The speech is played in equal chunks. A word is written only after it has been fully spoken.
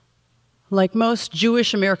Like most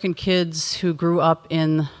Jewish American kids who grew up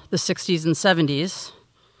in the 60s and 70s,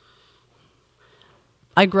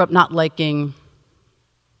 I grew up not liking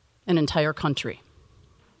an entire country,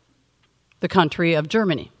 the country of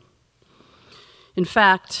Germany. In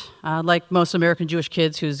fact, like most American Jewish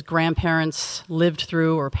kids whose grandparents lived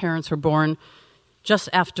through or parents were born just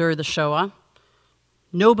after the Shoah,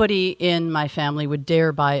 nobody in my family would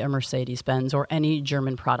dare buy a Mercedes-Benz or any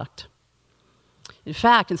German product. In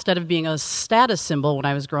fact, instead of being a status symbol when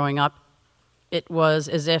I was growing up, it was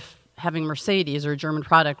as if having Mercedes or a German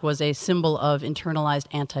product was a symbol of internalized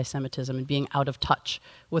anti-Semitism and being out of touch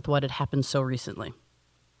with what had happened so recently.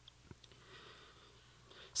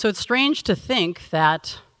 So it's strange to think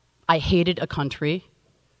that I hated a country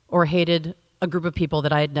or hated a group of people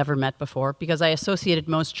that I had never met before, because I associated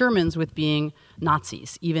most Germans with being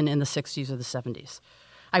Nazis, even in the 60s or the 70s.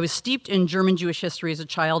 I was steeped in German Jewish history as a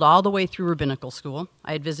child all the way through rabbinical school.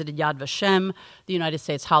 I had visited Yad Vashem, the United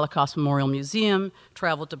States Holocaust Memorial Museum,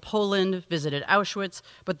 traveled to Poland, visited Auschwitz,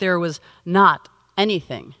 but there was not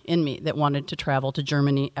anything in me that wanted to travel to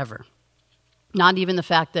Germany ever. Not even the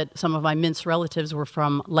fact that some of my Minsk relatives were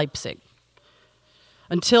from Leipzig.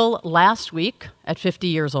 Until last week, at 50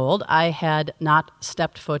 years old, I had not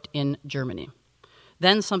stepped foot in Germany.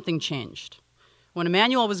 Then something changed. When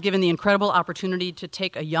Emmanuel was given the incredible opportunity to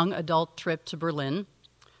take a young adult trip to Berlin,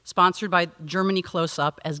 sponsored by Germany Close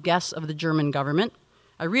Up as guests of the German government,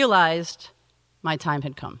 I realized my time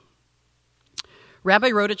had come. Rabbi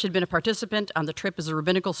Rodich had been a participant on the trip as a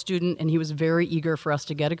rabbinical student, and he was very eager for us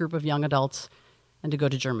to get a group of young adults and to go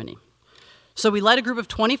to Germany. So we led a group of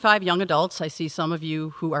 25 young adults. I see some of you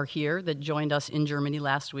who are here that joined us in Germany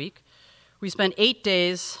last week. We spent 8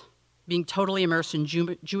 days being totally immersed in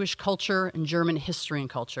Jewish culture and German history and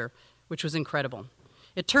culture, which was incredible.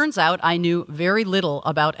 It turns out I knew very little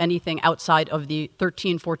about anything outside of the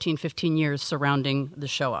 13, 14, 15 years surrounding the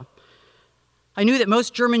Shoah. I knew that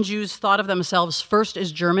most German Jews thought of themselves first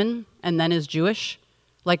as German and then as Jewish,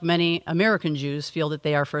 like many American Jews feel that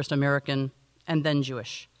they are first American and then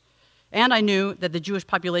Jewish. And I knew that the Jewish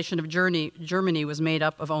population of Germany was made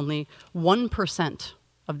up of only 1%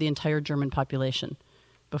 of the entire German population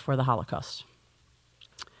before the Holocaust.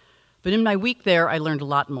 But in my week there, I learned a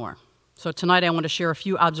lot more. So tonight I want to share a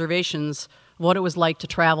few observations of what it was like to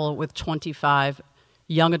travel with 25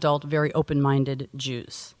 young adult, very open-minded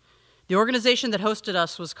Jews. The organization that hosted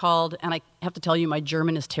us was called, and I have to tell you, my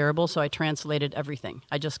German is terrible, so I translated everything.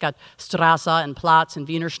 I just got Strasse and Platz and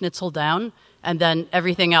Wiener Schnitzel down, and then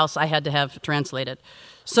everything else I had to have translated.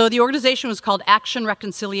 So the organization was called Action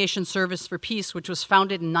Reconciliation Service for Peace, which was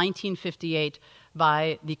founded in 1958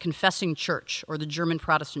 by the Confessing Church, or the German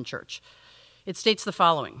Protestant Church. It states the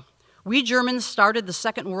following: "We Germans started the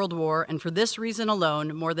Second World War, and for this reason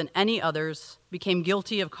alone, more than any others, became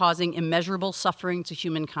guilty of causing immeasurable suffering to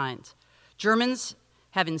humankind. Germans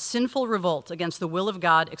have in sinful revolt against the will of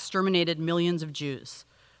God exterminated millions of Jews.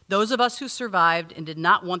 Those of us who survived and did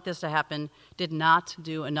not want this to happen did not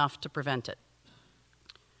do enough to prevent it."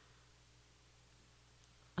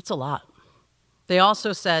 That's a lot. They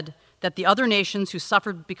also said that the other nations who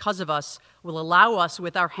suffered because of us will allow us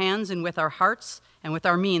with our hands and with our hearts and with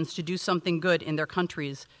our means to do something good in their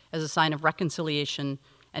countries as a sign of reconciliation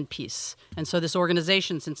and peace. And so this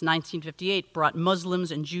organization, since 1958, brought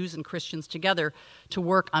Muslims and Jews and Christians together to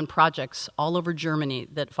work on projects all over Germany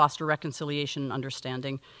that foster reconciliation and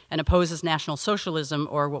understanding and opposes National Socialism,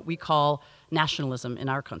 or what we call nationalism in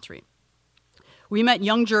our country. We met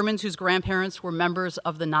young Germans whose grandparents were members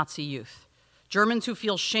of the Nazi youth. Germans who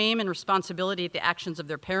feel shame and responsibility at the actions of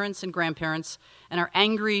their parents and grandparents and are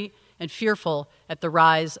angry and fearful at the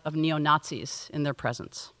rise of neo-Nazis in their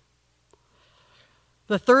presence.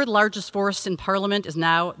 The third largest force in parliament is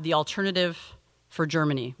now the Alternative for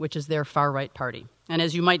Germany, which is their far-right party. And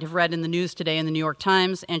as you might have read in the news today in the New York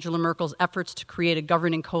Times, Angela Merkel's efforts to create a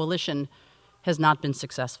governing coalition has not been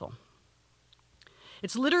successful.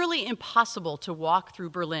 It's literally impossible to walk through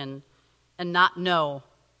Berlin and not know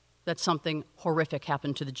that something horrific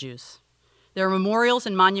happened to the Jews. There are memorials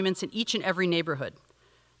and monuments in each and every neighborhood.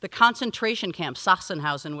 The concentration camp,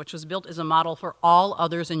 Sachsenhausen, which was built as a model for all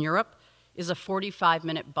others in Europe, is a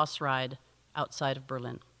 45-minute bus ride outside of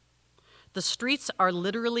Berlin. The streets are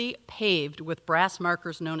literally paved with brass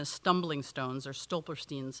markers known as stumbling stones, or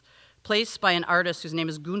Stolpersteins, placed by an artist whose name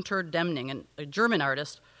is Günter Demning, a German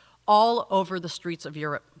artist, all over the streets of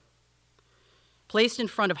Europe. Placed in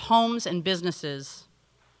front of homes and businesses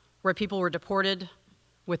where people were deported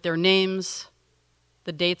with their names,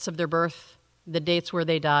 the dates of their birth, the dates where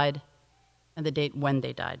they died, and the date when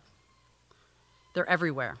they died. They're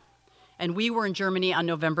everywhere. And we were in Germany on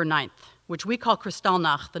November 9th, which we call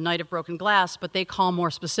Kristallnacht, the Night of Broken Glass, but they call more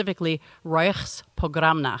specifically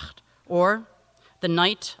Reichspogromnacht, or the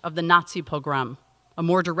Night of the Nazi Pogrom, a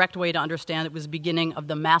more direct way to understand it was the beginning of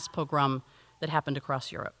the mass pogrom that happened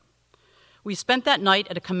across Europe. We spent that night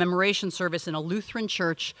at a commemoration service in a Lutheran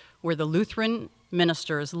church where the Lutheran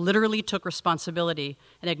ministers literally took responsibility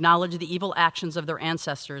and acknowledged the evil actions of their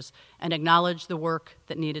ancestors and acknowledged the work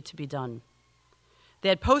that needed to be done. They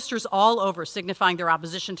had posters all over signifying their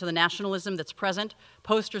opposition to the nationalism that's present,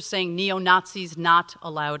 posters saying neo-Nazis not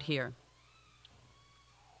allowed here.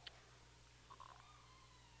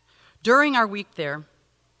 During our week there,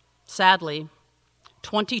 sadly,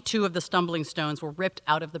 22 of the stumbling stones were ripped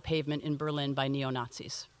out of the pavement in Berlin by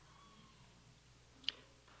neo-Nazis.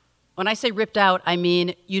 When I say ripped out, I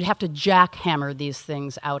mean you'd have to jackhammer these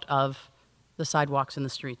things out of the sidewalks and the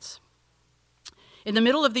streets. In the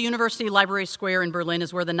middle of the University Library Square in Berlin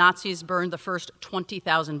is where the Nazis burned the first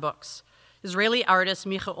 20,000 books. Israeli artist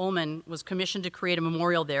Micha Ullman was commissioned to create a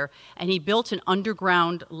memorial there, and he built an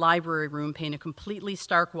underground library room painted completely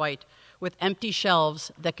stark white with empty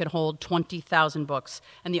shelves that could hold 20,000 books.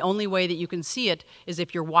 And the only way that you can see it is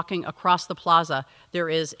if you're walking across the plaza. There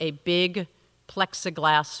is a big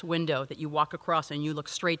plexiglass window that you walk across and you look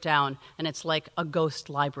straight down, and it's like a ghost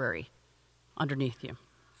library underneath you.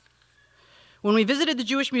 When we visited the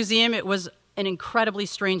Jewish Museum, it was an incredibly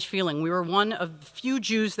strange feeling. We were one of the few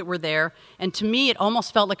Jews that were there, and to me, it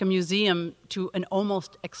almost felt like a museum to an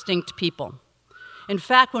almost extinct people. In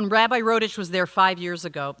fact, when Rabbi Rodich was there 5 years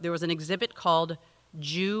ago, there was an exhibit called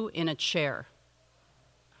Jew in a Chair.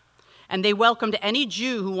 And they welcomed any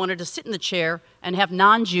Jew who wanted to sit in the chair and have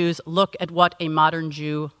non-Jews look at what a modern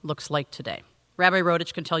Jew looks like today. Rabbi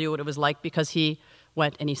Rodich can tell you what it was like because he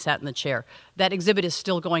went and he sat in the chair. That exhibit is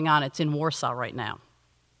still going on. It's in Warsaw right now.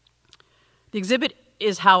 The exhibit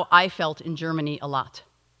is how I felt in Germany a lot,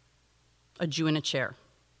 a Jew in a chair.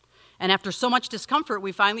 And after so much discomfort,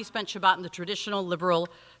 we finally spent Shabbat in the traditional liberal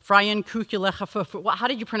Freien Kirche. How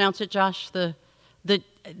did you pronounce it, Josh?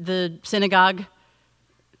 The synagogue?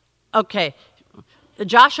 Okay.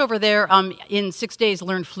 Josh over there in 6 days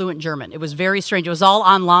learned fluent German. It was very strange. It was all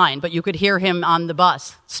online, but you could hear him on the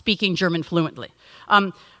bus speaking German fluently.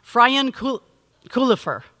 Freien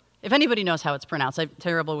Kulifer. If anybody knows how it's pronounced, I'm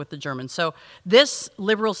terrible with the German. So this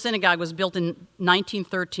liberal synagogue was built in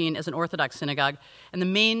 1913 as an Orthodox synagogue, and the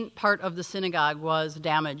main part of the synagogue was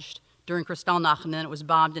damaged during Kristallnacht, and then it was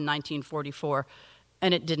bombed in 1944,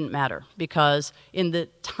 and it didn't matter because in the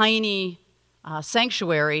tiny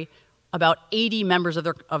sanctuary, about 80 members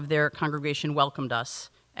of their congregation welcomed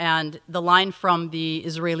us. And the line from the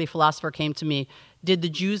Israeli philosopher came to me, did the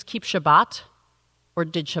Jews keep Shabbat, or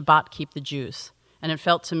did Shabbat keep the Jews? And it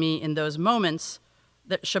felt to me in those moments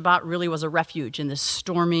that Shabbat really was a refuge in this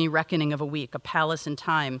stormy reckoning of a week, a palace in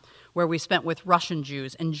time, where we spent with Russian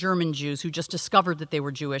Jews and German Jews who just discovered that they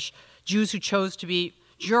were Jewish, Jews who chose to be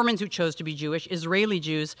Germans who chose to be Jewish, Israeli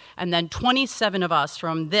Jews, and then 27 of us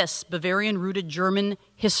from this Bavarian-rooted,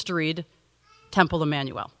 German-historied Temple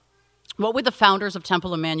Emmanuel. What would the founders of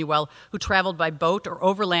Temple Emmanuel, who traveled by boat or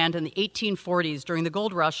overland in the 1840s during the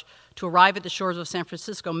gold rush to arrive at the shores of San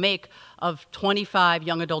Francisco, make of 25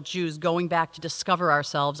 young adult Jews going back to discover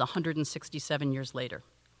ourselves 167 years later?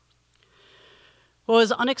 What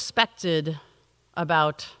was unexpected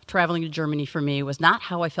about traveling to Germany for me was not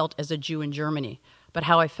how I felt as a Jew in Germany, but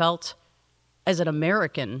how I felt as an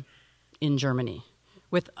American in Germany,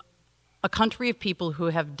 with a country of people who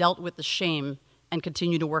have dealt with the shame and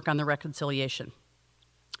continue to work on the reconciliation.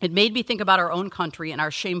 It made me think about our own country and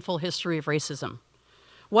our shameful history of racism.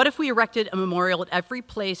 What if we erected a memorial at every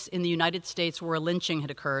place in the United States where a lynching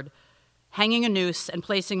had occurred, hanging a noose and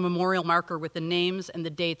placing a memorial marker with the names and the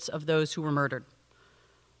dates of those who were murdered?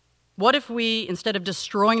 What if we, instead of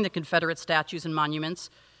destroying the Confederate statues and monuments,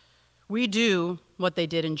 we do what they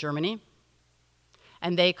did in Germany,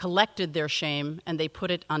 and they collected their shame and they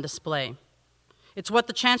put it on display? It's what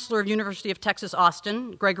the Chancellor of University of Texas,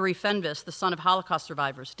 Austin, Gregory Fenves, the son of Holocaust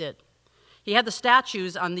survivors, did. He had the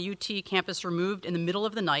statues on the UT campus removed in the middle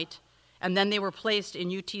of the night, and then they were placed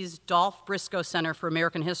in UT's Dolph Briscoe Center for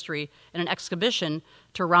American History in an exhibition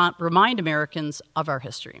to remind Americans of our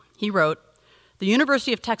history. He wrote, "The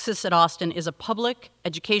University of Texas at Austin is a public,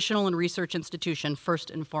 educational, and research institution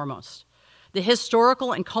first and foremost. The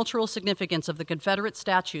historical and cultural significance of the Confederate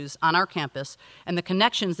statues on our campus and the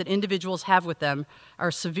connections that individuals have with them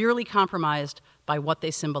are severely compromised by what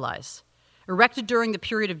they symbolize. Erected during the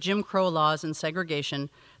period of Jim Crow laws and segregation,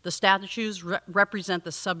 the statues represent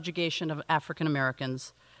the subjugation of African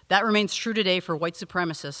Americans. That remains true today for white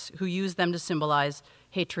supremacists who use them to symbolize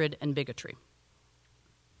hatred and bigotry."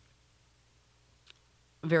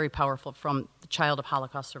 very powerful from the child of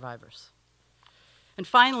Holocaust survivors. And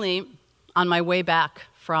finally, on my way back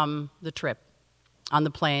from the trip on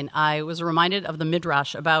the plane, I was reminded of the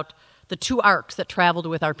Midrash about the two arcs that traveled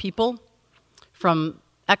with our people from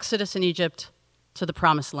Exodus in Egypt to the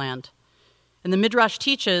Promised Land. And the Midrash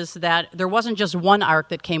teaches that there wasn't just one ark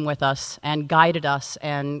that came with us and guided us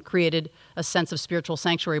and created a sense of spiritual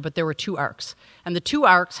sanctuary, but there were two arks. And the two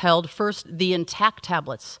arks held first the intact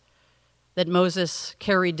tablets that Moses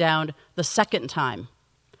carried down the second time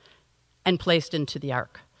and placed into the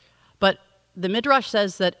ark. But the Midrash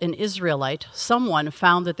says that an Israelite, someone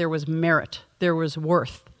found that there was merit, there was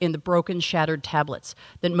worth in the broken, shattered tablets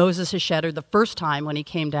that Moses had shattered the first time when he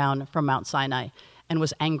came down from Mount Sinai and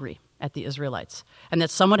was angry at the Israelites, and that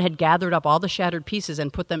someone had gathered up all the shattered pieces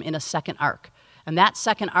and put them in a second ark. And that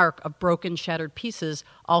second ark of broken, shattered pieces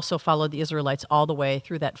also followed the Israelites all the way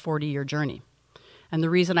through that 40-year journey. And the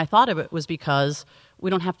reason I thought of it was because we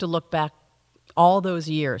don't have to look back all those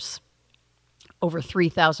years, over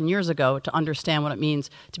 3,000 years ago, to understand what it means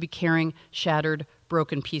to be carrying shattered,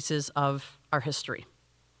 broken pieces of our history.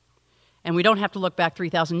 And we don't have to look back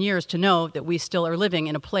 3,000 years to know that we still are living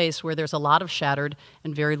in a place where there's a lot of shattered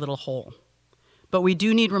and very little whole. But we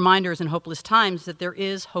do need reminders in hopeless times that there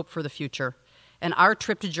is hope for the future. And our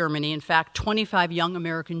trip to Germany, in fact, 25 young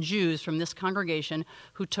American Jews from this congregation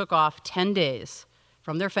who took off 10 days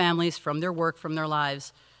from their families, from their work, from their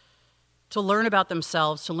lives, to learn about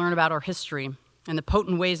themselves, to learn about our history, and the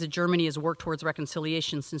potent ways that Germany has worked towards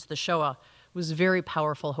reconciliation since the Shoah, was very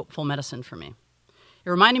powerful, hopeful medicine for me. It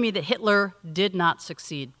reminded me that Hitler did not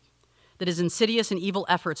succeed, that his insidious and evil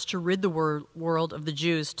efforts to rid the world of the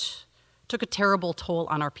Jews took a terrible toll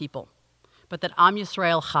on our people, but that Am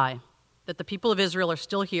Yisrael Chai, that the people of Israel are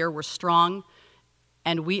still here, we're strong,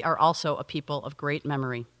 and we are also a people of great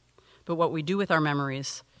memory. But what we do with our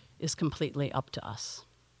memories is completely up to us.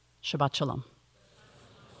 Shabbat Shalom.